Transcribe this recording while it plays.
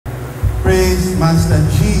Praise Master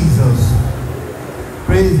Jesus.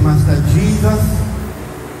 Praise Master Jesus.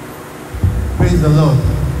 Praise the Lord.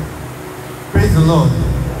 Praise the Lord.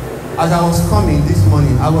 As I was coming this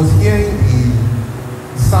morning, I was hearing the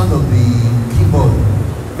sound of the keyboard.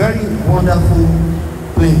 Very wonderful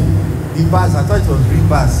playing. The bass, I thought it was real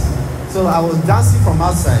bass. So I was dancing from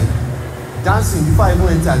outside. Dancing before I even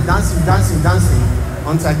entered. Dancing.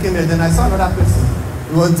 Until I came here. Then I saw another person.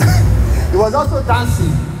 He was also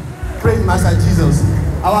dancing. Praise Master Jesus.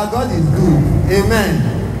 Our God is good. Amen.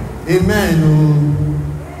 Amen. Oh,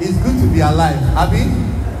 it's good to be alive. Abi?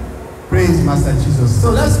 Praise Master Jesus. So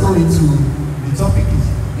let's go into the topic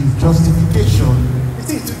is justification. You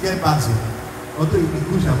think to get back to, although it be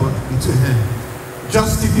good about it to him.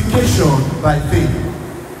 Justification by faith.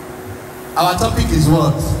 Our topic is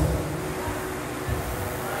what?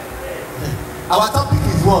 Our topic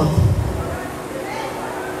is what?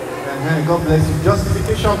 God bless you.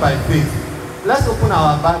 Justification by faith. Let's open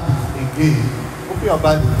our Bibles again. Open your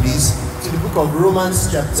Bible, please, to the book of Romans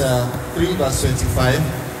chapter 3 verse 25.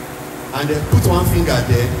 And then put one finger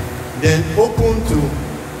there. Then open to,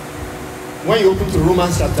 when you open to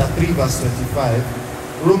Romans chapter 3 verse 25.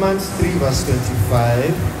 Romans 3 verse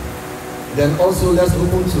 25. Then also let's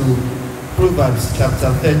open to Proverbs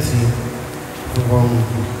chapter 30 from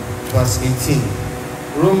verse 18.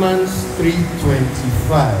 Romans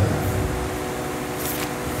 3:25.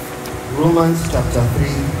 Romans chapter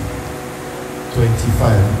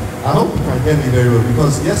 3:25. I hope you can hear me very well,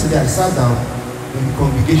 because yesterday I sat down in the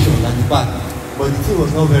congregation at the back, but the thing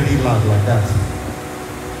was not very loud like that.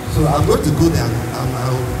 So I'm going to go there and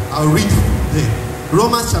I'll read there.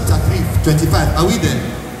 Romans chapter 3:25. Are we there?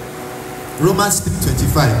 Romans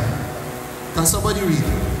 3:25. Can somebody read?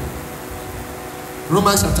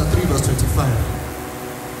 Romans chapter 3 verse 25.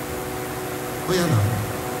 Oh yeah, now.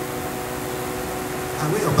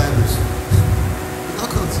 And where your Bibles? You not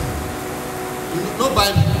cut. No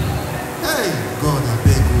Bible. Hey, God, I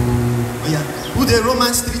beg you. Oh yeah. Who the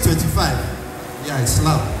Romans 3:25? Yeah, it's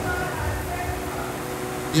loud.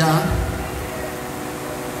 Yeah.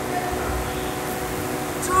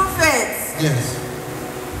 Through faith. Yes.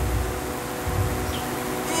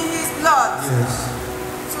 In his blood. Yes.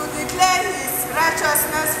 To declare his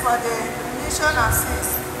righteousness for the remission of sins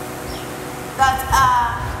that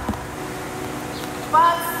are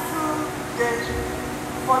passed through the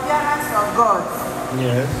forbearance of God.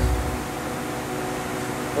 Yes.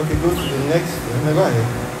 Okay, go to the next. Go ahead.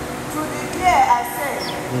 To declare, I say,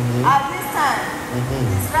 at this time,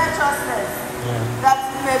 his righteousness, that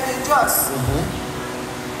he may be just,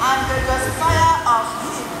 and the justifier of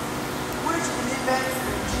him which believeth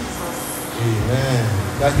in Jesus. Amen.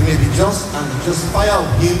 That he may be just and the justifier of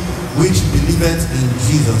him which believeth in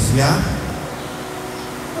Jesus. Yeah?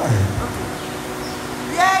 Go ahead. Okay.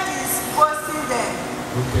 Where is boasting then?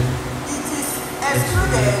 Okay. It is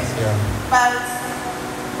excluded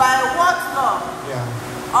by what law?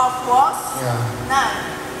 Of works? None.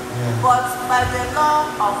 But by the law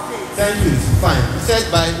of faith. Thank you. It's fine. He said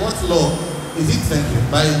by what law? Is it, thank you,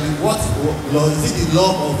 by what law? Is it the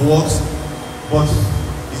law of works? But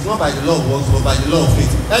it's not by the law of works, but by the law of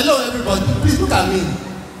faith. Hello everybody, please look at me.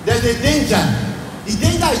 There's a danger. The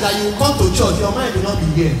danger is that you will come to church, your mind will not be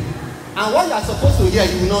here. And what you are supposed to hear,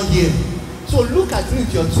 you will not hear. So look at me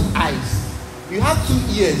with your two eyes. You have 2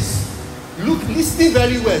 ears. Look, listen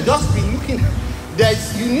very well. Just be looking.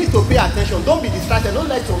 You need to pay attention. Don't be distracted. Don't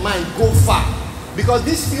let your mind go far. Because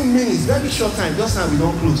this few minutes, very short time, just now we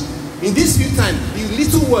don't close. In this few time, the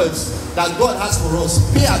little words that God has for us,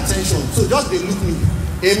 pay attention. So just they look me.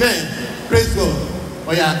 Amen. Praise God.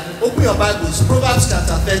 Oh yeah. Open your Bibles. Proverbs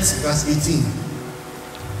chapter 30 verse 18.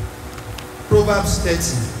 Proverbs 30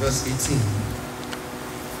 verse 18.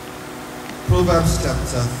 Proverbs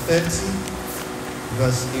chapter 30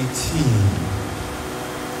 verse 18.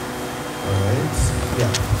 Alright.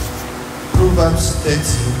 Yeah. Proverbs 30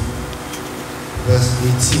 verse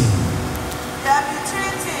 18. There be 3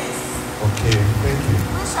 things. Okay, thank you.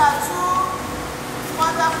 Which are too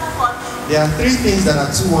wonderful for me. There are 3 things that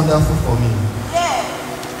are too wonderful for me. Yeah.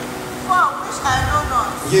 For which I know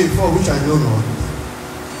not. Yeah, for which I know not.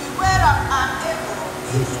 The way of an eagle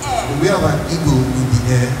in the air. The way of an eagle in the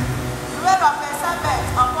air. The way of a serpent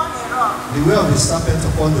upon a rock. The way of the serpent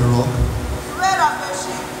upon the rock. The way of a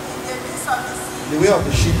sheep in the midst of the sea. The way of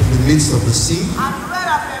the sheep in the midst of the sea. And the way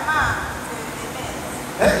of a man is a maid.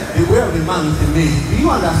 Hey, the way of the man is a maid. Do you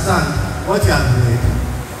understand what you are doing?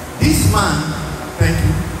 This man, thank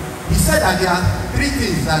you. He said that there are 3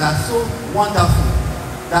 things that are so wonderful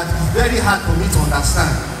that is very hard for me to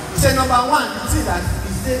understand. He said, number 1, you see that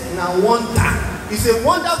he said, now wonder. It's a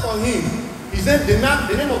wonder for him His name,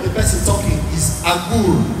 the name of the person talking is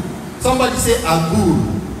Agur. Somebody say Agur.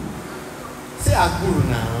 Say Agur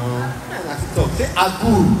now. Say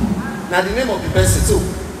Agur. Now the name of the person. So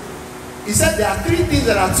he said there are 3 things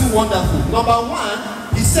that are too wonderful. Number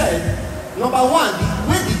 1, he said, the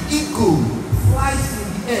way the eagle flies in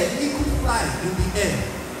the air, eagle fly in the air.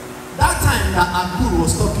 That time that Agur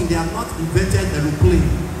was talking, they have not invented aeroplane.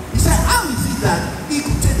 He said, how is it that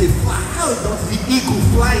eagle take a fly? How does the eagle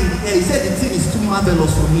fly in the air? He said the thing is too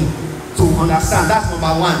marvelous for me to understand. That's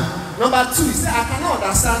number 1. Number 2, he said, I cannot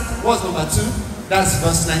understand. What's number 2? That's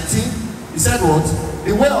verse 19. He said what?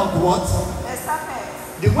 The way of what? A serpent.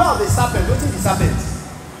 The way of the serpent. What is the serpent?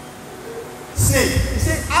 Snake. He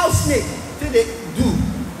said, how snake? What they do?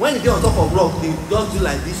 When they on top of rock, they just do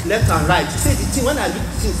like this, left and right. He said the thing, when I look at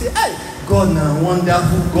the thing, say, hey, God now,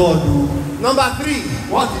 wonderful God. Oh. Number 3,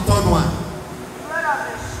 what's the third one? Word of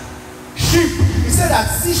the Sheep. He said that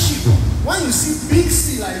see sheep. When you see big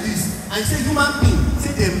sea like this, and you say human being,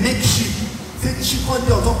 say they make sheep. Say the sheep on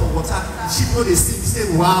top of water, the sheep know they see. He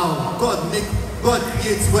say, wow, God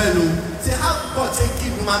creates well. Oh. Say how God say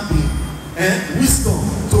give human being wisdom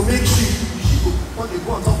to make sheep. The sheep when they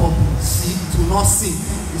go on top of the sea to not sink.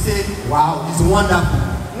 He said, wow, it's wonderful.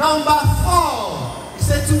 Number 4, he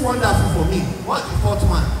said too wonderful for me. What's the 4th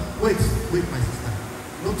one? Wait, my sister.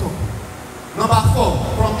 No talk. Number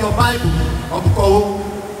 4, from your Bible.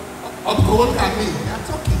 Look at me. They are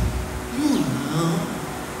talking. You know.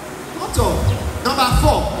 No talk. Number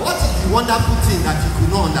 4, what is the wonderful thing that you could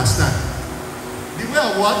not understand? The way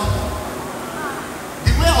of what?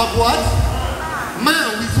 The way of what?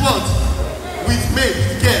 Man with what? With maid,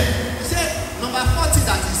 with girl. He said, number 40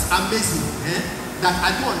 that is amazing, that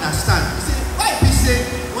I don't understand. He said, why we say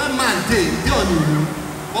when man they on the room,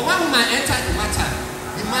 but when woman enter the matter,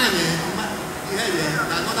 the man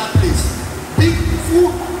another place. Big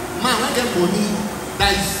full man when get money,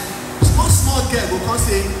 that is small girl go come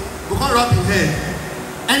say, go come rub his head.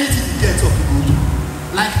 Anything you get up, you go do.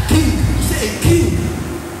 Like king, you say a king,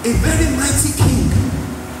 a very mighty king,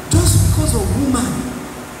 just because of woman,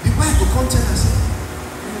 the wife will come tell us,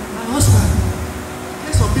 my husband,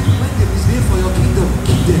 there's some people when they misbehave for your kingdom,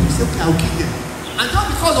 kill them. You say, okay, I'll kill them. And just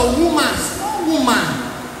because of woman, small woman,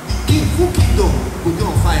 the king, full kingdom will be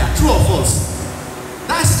on fire. True or false?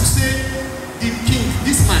 That's to say, the king,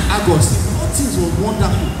 this man, Agos, all things were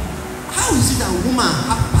wonderful. How is it that woman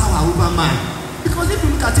have power over man? Because if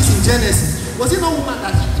you look at it in Genesis, was it not woman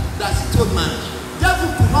that he told man?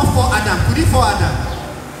 Devil could not fall Adam. Could he fall Adam?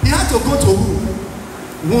 He had to go to who?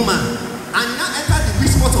 Woman. And he now entered the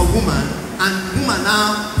weak spot of woman, and woman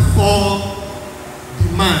now for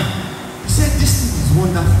the man. He said, this thing is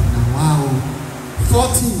wonderful. Wow. 4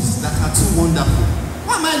 things that are too wonderful.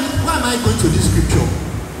 Why am I going to this scripture?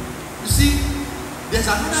 You see, there's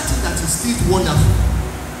another thing that is still wonderful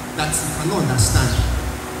that you cannot understand.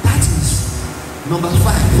 That is number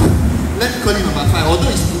 5. Let me call it number 5,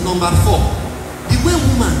 although it's number 4. The way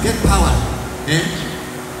woman get power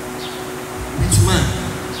with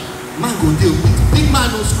man go deal with big man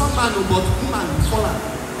or strong man, but woman will fall.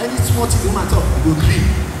 Any small thing woman talk go green.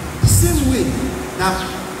 The same way that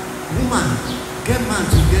woman get man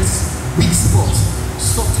to get weak spot,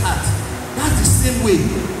 soft heart, that's the same way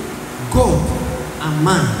God and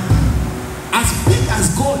man. As big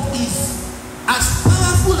as God is, as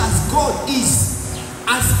powerful as God is,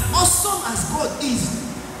 as awesome as God is,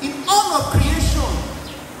 in all of creation,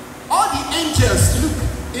 all the angels, look,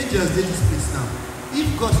 angels did this place now. If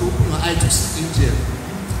God will open your eye to see angel,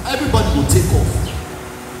 everybody will take off.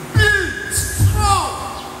 Big, strong,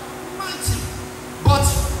 mighty. But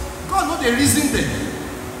God know the reason there.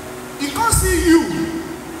 He can't see you.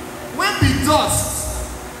 When be dust,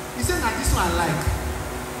 he said, now this one I like.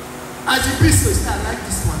 As you be so, he said, I like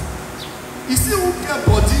this one. You see who get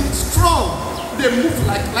body strong, they move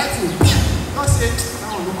like lightning. God said,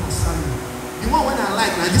 that one no concern me. The one when I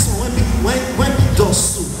like, now this one when be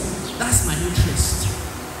dust so, that's my interest.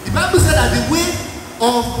 The Bible said that the way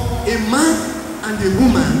of a man and a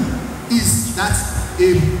woman is that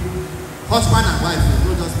a husband and wife,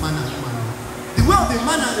 not just man and woman. The way of a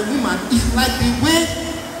man and a woman is like the way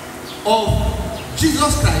of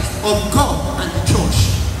Jesus Christ, of God and the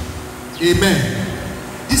church. Amen.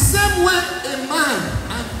 The same way a man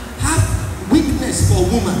has weakness for a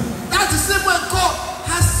woman, that's the same way God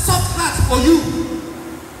has soft heart for you.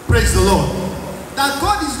 Praise the Lord. That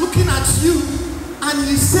God is looking at you and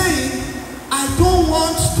He's saying, I don't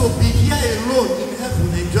want to be here alone in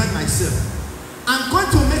heaven enjoying myself. I'm going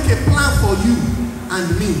to make a plan for you and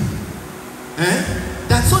me.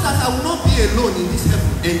 That so that I will not be alone in this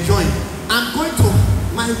heaven enjoying. I'm going to,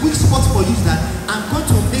 my weak spot for you is that I'm going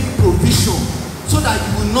to make provision provision so that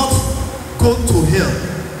you will not go to hell.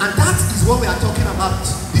 And that is what we are talking about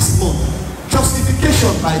this month.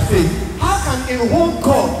 Justification by faith. How can a whole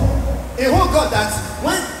God that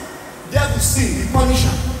when devil sin, he punish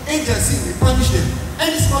him, angels sin, he punish them,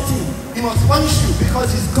 any small thing, he must punish you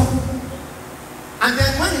because he's God. And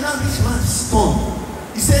then when he now reach man's turn,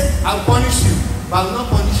 he said, I will punish you, but I will not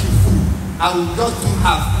punish you full. I will just do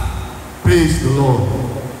half. Praise the Lord.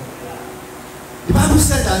 The Bible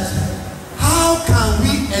said that, how can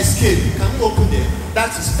we escape? Can we open there?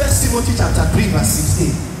 That is 1 Timothy chapter 3 verse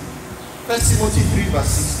 16. 1 Timothy 3 verse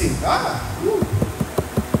 16.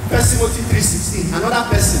 1 Timothy 3:16. Another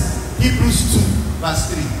person. Hebrews 2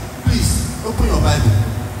 verse 3. Please open your Bible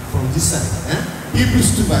from this side.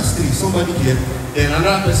 Hebrews 2 verse 3. Somebody here. Then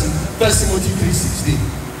another person. 1 Timothy 3:16.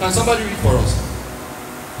 Can somebody read for us?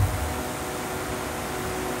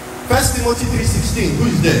 1 Timothy 3:16. Who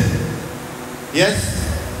is there? Yes?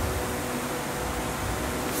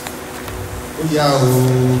 Oh yeah.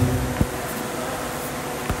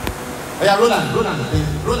 Oh yeah,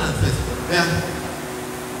 Roland first. Yeah.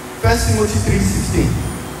 1 Timothy 3:16.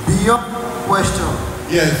 Beyond question.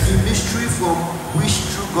 Yes. The mystery from which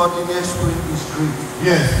true godliness spring is great.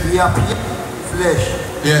 Yes. He appeared in flesh.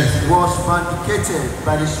 Yes. Was vindicated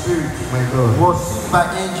by the Spirit. My God. Was seen by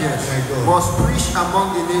angels. My God. Was preached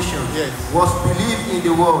among the nations. Yes. Was believed in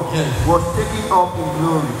the world. Yes. Was taken up in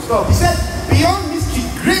glory. Stop. He said, beyond mystery,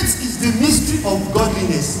 great is the mystery of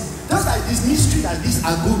godliness. Just like this mystery that this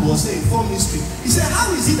Agud was saying, for mystery. He said,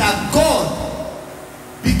 how is it that God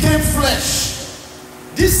became flesh?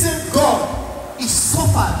 This same God, he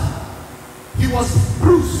suffered. He was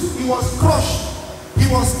bruised. He was crushed. He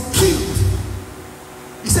was killed.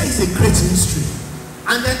 He said it's a great mystery.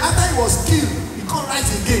 And then after he was killed, he can't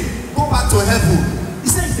rise again, go back to heaven. He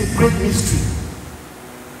said it's a great mystery.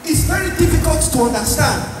 It's very difficult to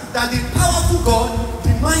understand that the powerful God,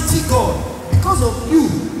 the mighty God, because of you,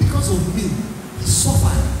 because of me, he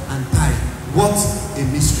suffered and died. What a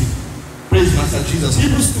mystery. Praise Master Jesus.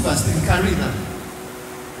 Hebrews 2 verse 3. You can read now.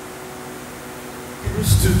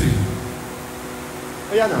 Hebrews 2:3.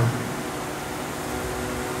 Oh yeah now.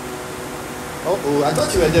 Oh, I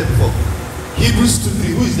thought you were there before. Hebrews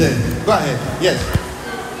 2:3. Who is there? Go ahead. Yes.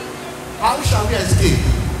 How shall we escape?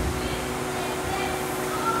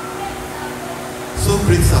 So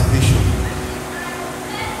great salvation,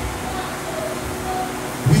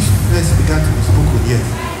 which first began to be spoken, yes,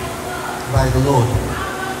 by the Lord,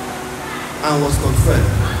 and was confirmed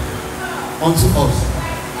unto us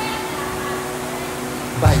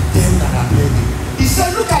by them that are ready. He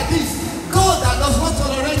said, look at this. God that does not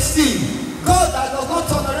tolerate sin, God that does not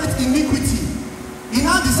tolerate iniquity, he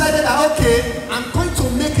now decided that, okay, I'm going to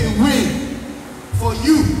make a way for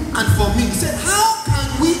you and for me. He said, how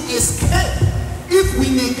can we escape if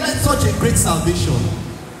we neglect such a great salvation?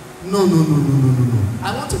 No.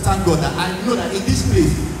 I want to thank God that I know that in this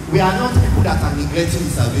place, we are not people that are neglecting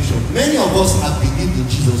the salvation. Many of us have believed in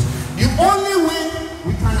Jesus. The only way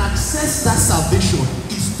we can access that salvation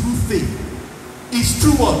is through faith. It's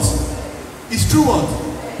through what? It's through what?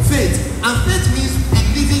 Faith. And faith means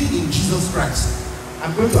believing in Jesus Christ.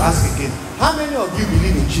 I'm going to ask again. How many of you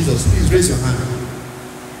believe in Jesus? Please raise your hand.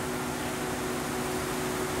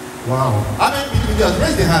 Wow. How many believe in Jesus?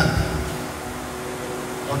 Raise the hand.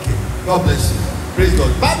 Okay. God bless you. Praise God.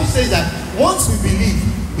 The Bible says that once we believe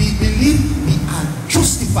we are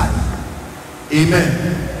justified. Amen.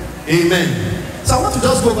 Amen. So I want to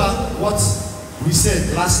just go over what we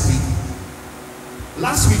said last week.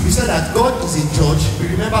 Last week we said that God is a judge. We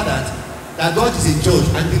remember that God is a judge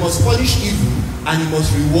and he must punish evil and he must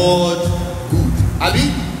reward good. Abi,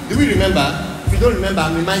 do we remember? If you don't remember,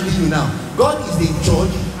 I'm reminding you now. God is a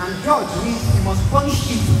judge, and judge means he must punish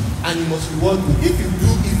evil and he must reward good. If you do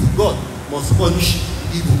evil, God must punish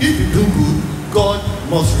evil. If you do good, God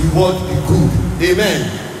must reward the good. Amen.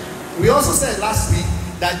 We also said last week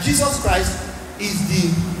that Jesus Christ is the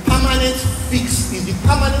permanent fix, is the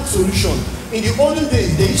permanent solution. In the olden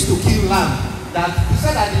days, they used to kill lamb. That we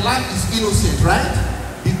said that the lamb is innocent, right?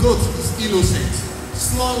 The goat is innocent.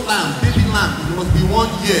 Small lamb, baby lamb, it must be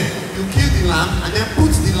 1 year. You kill the lamb and then put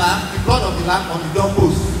the blood of the lamb on the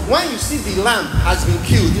doorpost. When you see the lamb has been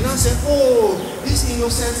killed, you now say, oh, this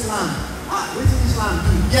innocent lamb. What did this lamb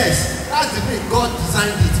do? Yes, that's the way God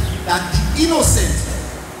designed it. That the innocent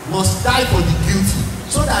must die for the guilty.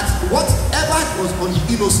 So that whatever was on the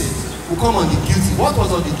innocent will come on the guilty. What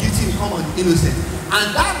was on the guilty will come on the innocent.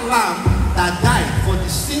 And that lamb that died for the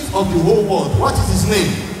sins of the whole world, what is his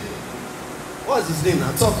name? What is his name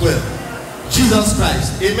now? Talk well. Jesus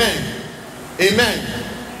Christ. Amen. Amen.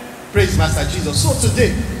 Praise Master Jesus. So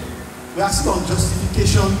today, We are still on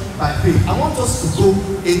justification by faith. I want us to go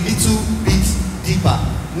a little bit deeper.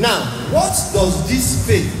 Now, what does this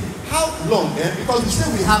faith, how long? Because we say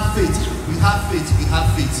we have faith, we have faith, we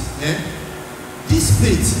have faith. This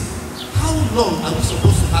faith, how long are we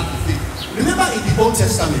supposed to have the faith? Remember in the Old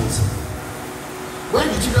Testament, when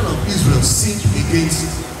the children of Israel sinned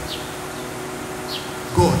against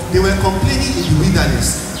God, they were complaining in the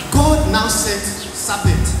wilderness. God now sent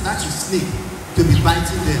serpent, that is snake, to be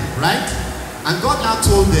biting them, right? And God now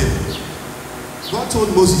told them, God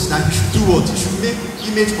told Moses that he should do what? He should make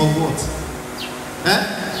image of what?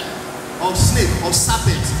 Of snake, of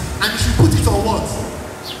serpent. And he should put it on what?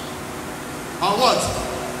 On what?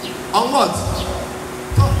 On what?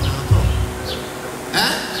 Talk now, talk.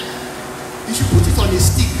 You should put it on a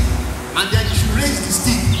stick. And then you should raise the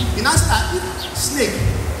stick. In answer that if snake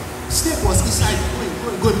was inside,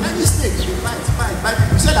 go. Many snakes, they bite people.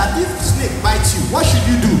 He said that if snake bites you, what should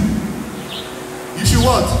you do? You should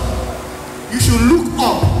what? You should look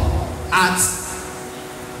up at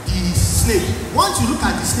the snake. Once you look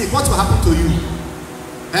at the snake, what will happen to you?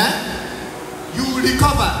 You will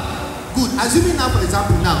recover. Good. Assuming now, for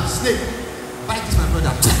example, now, snake bite this my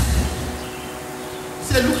brother.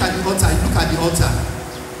 Say, look at the altar. Look at the altar.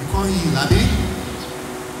 You can't heal, Abi.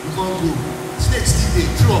 You can't go. Snake still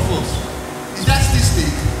there, true or false? Is that still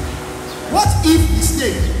snake? What if the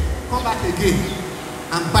snake come back again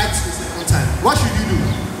and bite the second time? What should you do?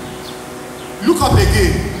 Look up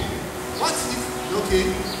again. What if, okay,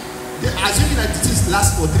 assuming that it is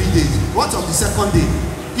last for 3 days, what of the second day?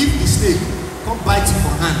 If the snake come bite you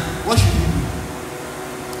for hand, what should you do?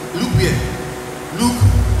 Look where? Look,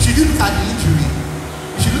 should you look at the injury?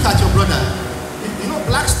 You should look at your brother. You know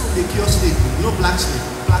black stone, they cure snake. You know black snake,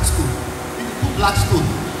 black stone. If you put black stone,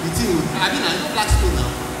 the thing will, I know black stone now.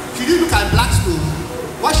 Should you look at black stone?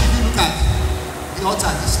 What should you look at? The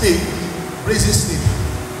altar, the snake, the brazen snake.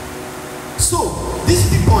 So, this is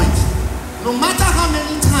the point. No matter how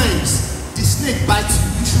many times the snake bites you,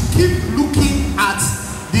 you should keep looking at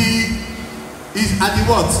the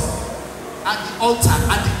what? At the altar,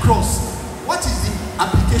 at the cross. What is the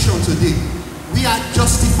application today? We are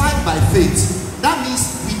justified by faith. That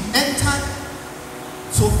means we entered.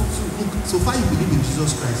 So far you believe in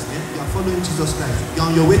Jesus Christ. You are following Jesus Christ. You are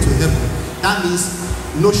on your way to heaven. That means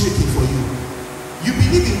no shaking for you. You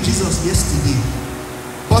believe in Jesus yesterday.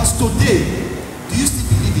 But today, do you still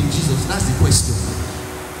believe in Jesus? That's the question.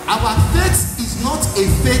 Our faith is not a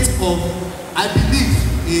faith of, I believe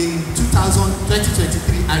in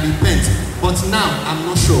 2023, I repent. But now, I'm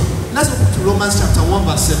not sure. Let's open to Romans chapter 1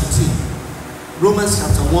 verse 17. Romans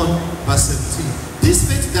chapter 1 verse 17. This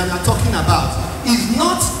faith that we are talking about is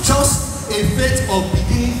not just a faith of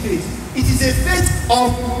beginning faith. It is a faith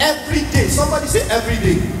of every day. Somebody say every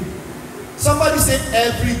day. Somebody say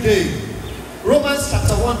every day. Romans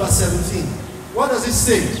chapter 1 verse 17. What does it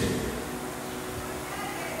say?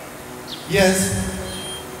 Yes.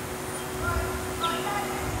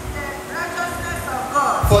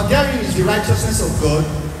 For therein is the righteousness of God.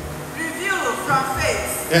 Revealed from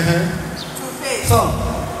faith to faith. So,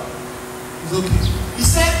 it's okay. He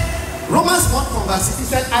said, Romans 1 from verse 6, he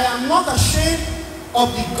said, I am not ashamed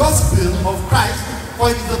of the gospel of Christ, for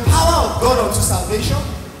it is the power of God unto salvation.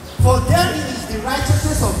 For therein is the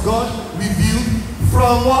righteousness of God revealed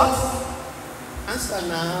from what? Answer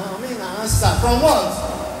now. Answer. From what?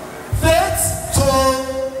 Faith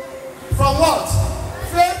to. From what?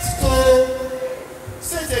 Faith to.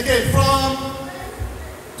 Say it again. From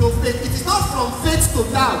to faith. It is not from faith to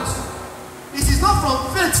doubt. It is not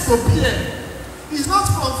from faith to fear. It is not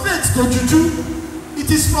from faith to juju.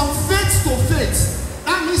 It is from faith to faith.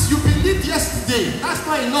 That means you believed yesterday. That's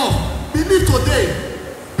not enough. Believe today.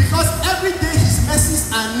 Because every day his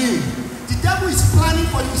mercies are new. The devil is planning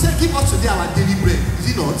for you. He said, give us today our daily bread.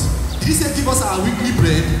 Is it not? Did he say, give us our weekly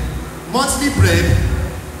bread? Monthly bread?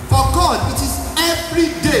 For God, it is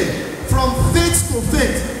every day. From faith to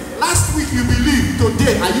faith. Last week you believed.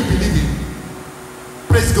 Today, are you believing?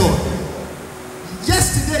 Praise God.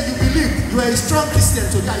 Yesterday you believed. You were a strong Christian.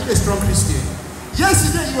 Today, are you a strong Christian?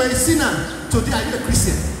 Yesterday you were a sinner. Today, are you a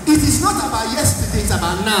Christian? It is not about yesterday. It's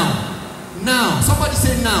about now. Now. Somebody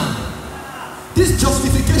say now. This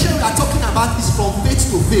justification we are talking about is from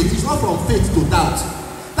faith to faith. It's not from faith to doubt.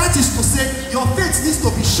 That is to say, your faith needs to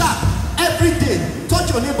be sharp every day.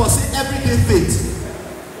 Touch your neighbor, say everyday faith.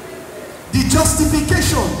 The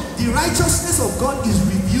justification, the righteousness of God is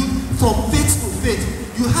revealed from faith to faith.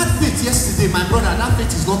 You had faith yesterday, my brother. That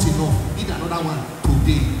faith is not enough. You need another one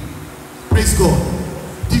today. Praise God.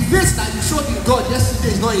 The faith that you showed in God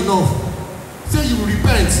yesterday is not enough. Say you will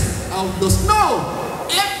repent. No.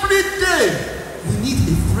 Every day you need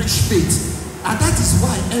a fresh faith. And that is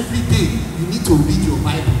why every day you need to read your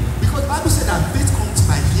Bible. Because the Bible said that faith comes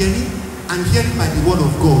by hearing, and hearing by the word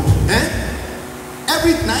of God.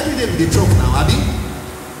 Every day we dey talk now, Abi?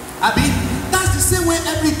 That's the same way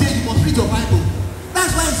every day you must read your Bible.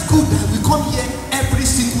 That's why it's good that we come here every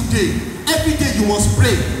single day. Every day you must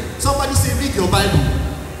pray. Somebody say, read your Bible.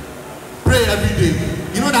 Pray every day.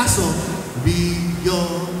 You know that song? Read your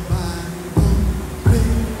Bible. Pray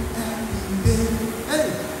every day. Hey,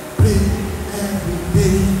 pray every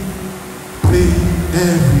day. Pray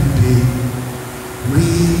every day.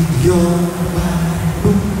 Read your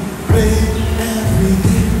Bible. Pray every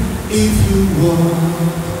day. If you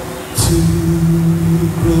want to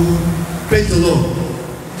grow. Praise the Lord.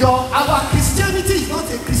 Our Christianity is not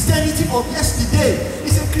a Christianity of yesterday.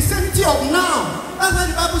 It's a Christianity of now. That's why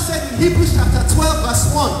the Bible said in Hebrews chapter 12 verse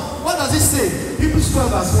 1. What does it say? Hebrews 12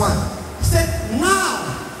 verse 1. It said,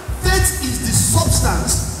 now, faith is the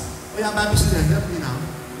substance. Oh yeah, Bible student, help me now.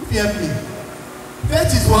 If you help me.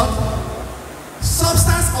 Faith is what?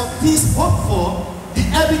 Substance of things hoped for, the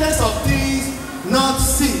evidence of things not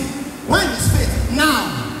seen. When is faith? Now.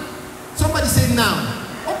 Somebody say now.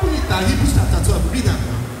 Open it down, Hebrews chapter 12. Read that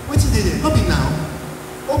now. What is it there? Not be now.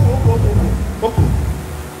 Open.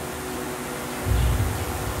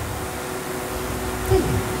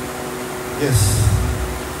 Yes.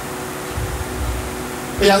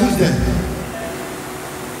 Yeah, who's there?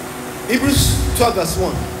 Hebrews 12 verse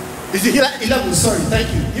 1. Is it 11? Sorry,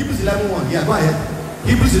 thank you. Hebrews 11:1. Yeah, go ahead.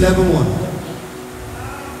 Hebrews 11:1.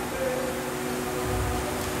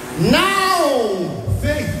 Now,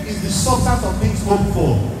 faith is the substance of things hoped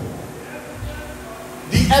for.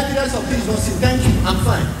 The evidence of things not seen. Thank you. I'm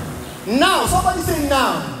fine. Now, somebody say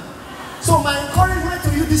now. So my encouragement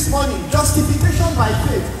to you this morning, justification by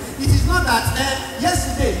faith. It is not that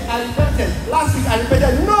yesterday I repented, last week I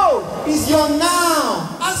repented. No, it's your now.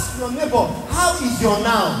 Ask your neighbor, how is your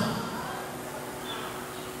now?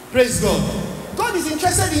 Praise God. God is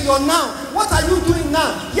interested in your now. What are you doing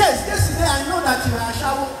now? Yes, yesterday I know that you were a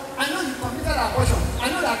shower. I know you committed abortion.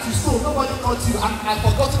 I know that you stole. Nobody caught you. I've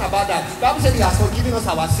forgotten about that. The Bible said he has forgiven us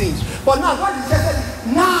our sins. But now God is interested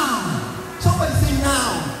in now. Somebody say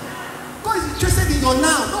now. God is interested in your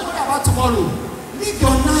now. Don't worry about tomorrow. Live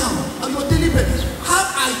your now and your daily bread. How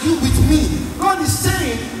are you with me? God is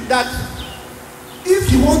saying that if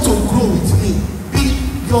you want to grow with me,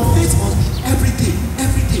 your faith must be every day.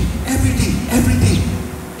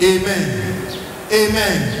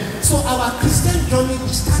 Amen. So our Christian journey, we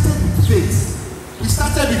started with faith. We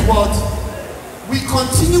started with what? We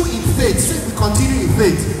continue in faith. Say we continue in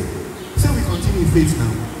faith. Say we continue in faith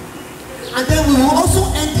now. And then we will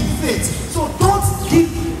also end in faith. So don't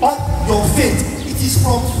give up your faith. It is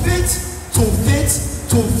from faith to faith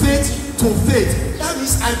to faith to faith. That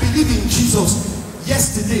means I believe in Jesus.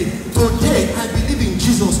 Yesterday, today, I believe in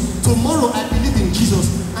Jesus. Tomorrow, I believe in Jesus.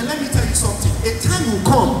 And let me tell you something. A time will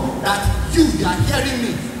come that you are hearing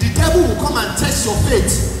me. The devil will come and test your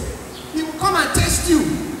faith. He will come and test you.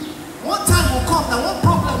 One time will come, and one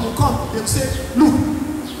problem will come. They will say, look,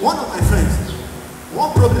 one of my friends,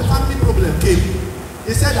 one problem, family problem came.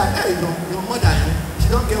 They said that, hey, your mother, she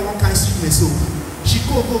don't get one kind of sickness. So she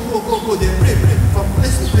go. They pray from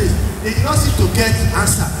place to place. They did not seem to get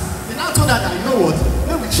answer. They now told her that, you know what?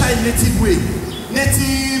 When we try native way,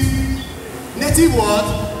 native what?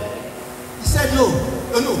 He said no.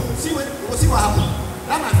 See what happened.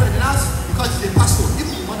 That my friend asked because he's a pastor.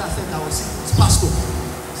 Even the mother said that was pastor.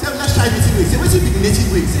 He said let's try native way. He said what's it be the native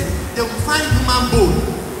way? He said they will find human bone.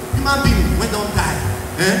 Human being when don't die.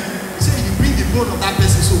 He said you bring the bone of that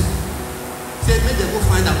person so. He said make them go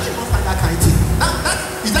find out. Why you don't find that kind of thing?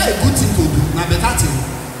 Is that a good thing to do? Now better thing.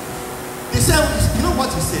 They said, you know what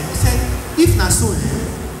he said? He said, if not so,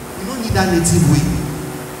 you don't need that native way.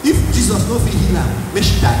 If Jesus no fit heal her, may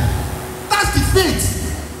she die. That's the faith.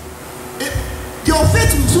 Your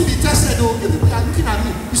faith will soon be tested. Though, if people are looking at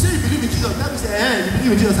me, you say you believe in Jesus. Let me say, you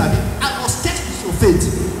believe in Jesus. I must test your faith.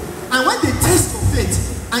 And when they test your faith,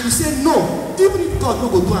 and you say no, even if God no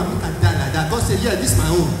go do and make a die like that, God say, yeah, this is my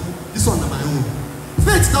own. This one is my own.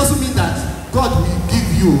 Faith doesn't mean that God will give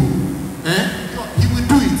you. He will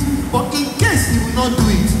do it. But in case he will not do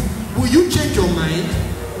it, will you change your mind?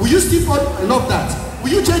 Will you still follow? I love that.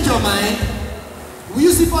 Will you change your mind? Will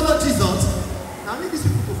you still follow Jesus? Now I need these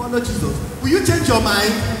people to follow Jesus. Will you change your mind?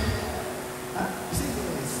 You say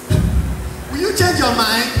yes. Will you change your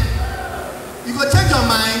mind? You go change your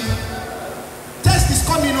mind. Test is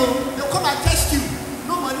coming. They'll come and test you.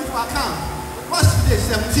 No money for account. What's today?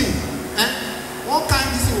 17. One kind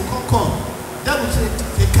this thing will come. Devil say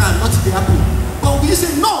they can, not the apple. But will you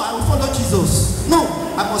say, no, I will follow Jesus? No,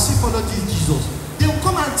 I must still follow this Jesus. They will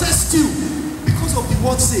come and test you because of the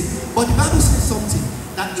word's sake. But the Bible says something,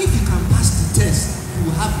 that if you can pass the test, you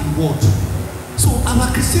will have reward. So our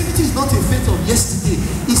Christianity is not a faith of yesterday.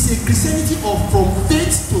 It's a Christianity of from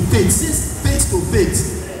faith to faith. It says faith to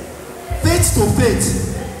faith. Faith to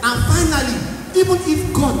faith. And finally, even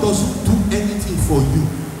if God doesn't do anything for you,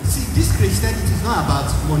 see, this Christianity is not about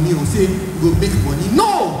money or say you go make money.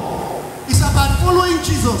 No! It's about following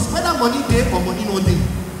Jesus, whether money there or money not there.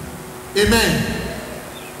 Amen.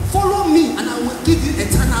 Follow me and I will give you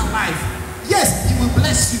eternal life. Yes, he will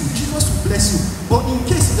bless you. Jesus will bless you. But in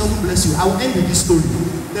case he doesn't bless you, I will end with this story.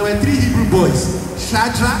 There were 3 Hebrew boys,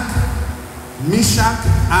 Shadrach, Meshach,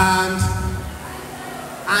 and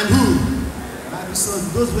who?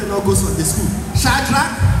 Those were not go to the school.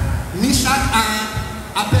 Shadrach, Meshach, and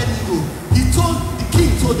Abednego. The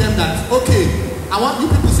king told them that, okay, I want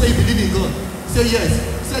you people to say you believe in God. Say yes.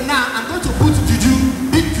 He said, now I'm going to put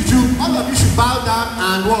juju, big juju. All of you should bow down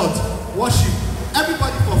and what? Worship.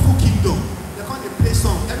 Everybody for full kingdom. They come to play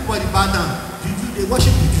song. Everybody bow down. Juju, they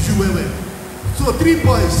worship the juju well. So 3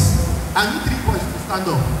 boys. I need 3 boys to stand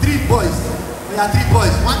up. 3 boys. We are 3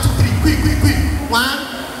 boys. 1, 2, 3. Quick.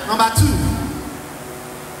 1. Number 2.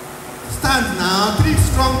 Stand now. 3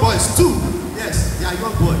 strong boys. 2. Yes, they are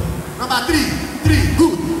young boy. Number 3.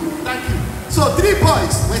 Good. Thank you. So 3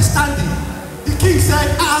 boys were standing. The king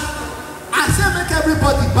said, I said make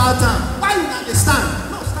everybody bow down. Why you not stand?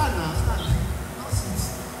 No, stand now. Stand. Not sit.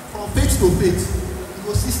 From faith to faith. You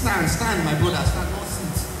go see stand, my brother, stand, not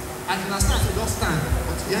sit. As you stand, so don't stand.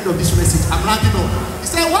 But to the end of this message, I'm rounding up. He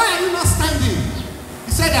said, why are you not standing?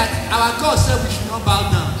 He said that our God said we should not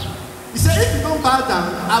bow down. He said, if you don't bow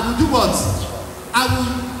down, I will do what? I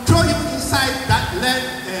will throw you inside that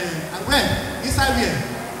land. Where? Inside where?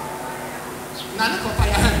 Now look for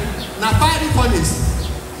fire. Now fiery furnace.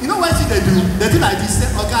 You know what they do? They do like this. Say,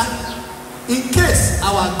 okay, in case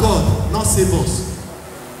our God not save us,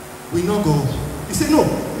 we not go. He said no.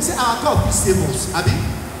 He said our God will save us. Abi?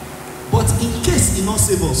 But in case he not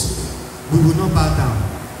save us, we will not bow down.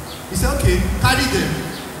 He said, okay, carry them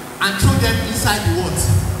and throw them inside the what?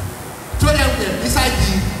 Throw them there inside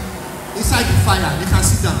the fire. You can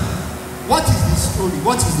sit down. What is the story?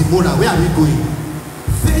 What is the moral? Where are we going?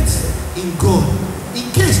 Faith in God. In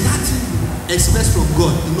case that thing expressed from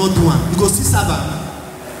God, you not do one. You go see serve am.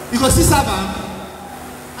 You go see serve am.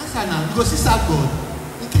 Answer now. You go see serve God.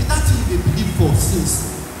 In case that thing you believe for since,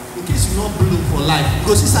 in case you not bloom for life, you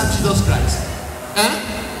go see serve Jesus Christ.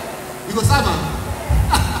 You go serve am.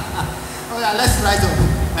 Oh yeah, let's rise up.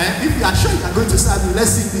 If you are sure you are going to serve me,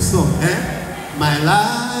 let's sing this song. My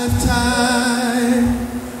lifetime,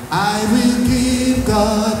 I will give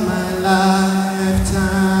God my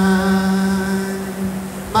lifetime.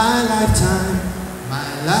 My lifetime,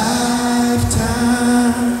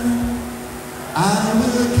 I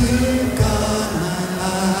will give God my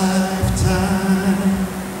lifetime.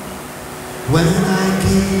 When I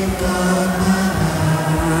give God my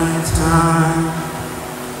lifetime,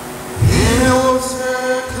 He will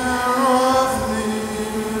take care of me.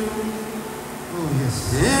 Oh yes,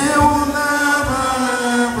 He will never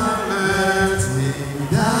let me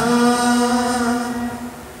down.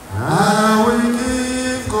 I will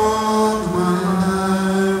give God my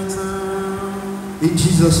lifetime. In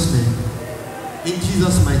Jesus' name. In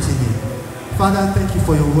Jesus' mighty name. Father, thank you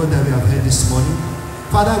for your word that we have heard this morning.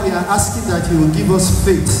 Father, we are asking that you will give us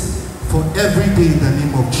faith for every day in the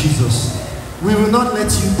name of Jesus. We will not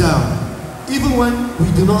let you down. Even when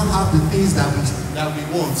we do not have the things that we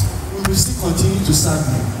want, we will still continue to serve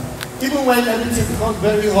you. Even when everything becomes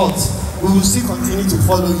very hot, we will still continue to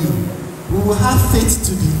follow you. We will have faith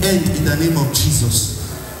to the end in the name of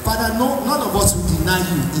Jesus. Father, none of us will deny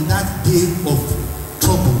you in that day of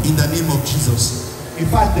trouble in the name of Jesus. In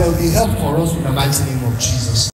fact, there will be help for us in the mighty name of Jesus.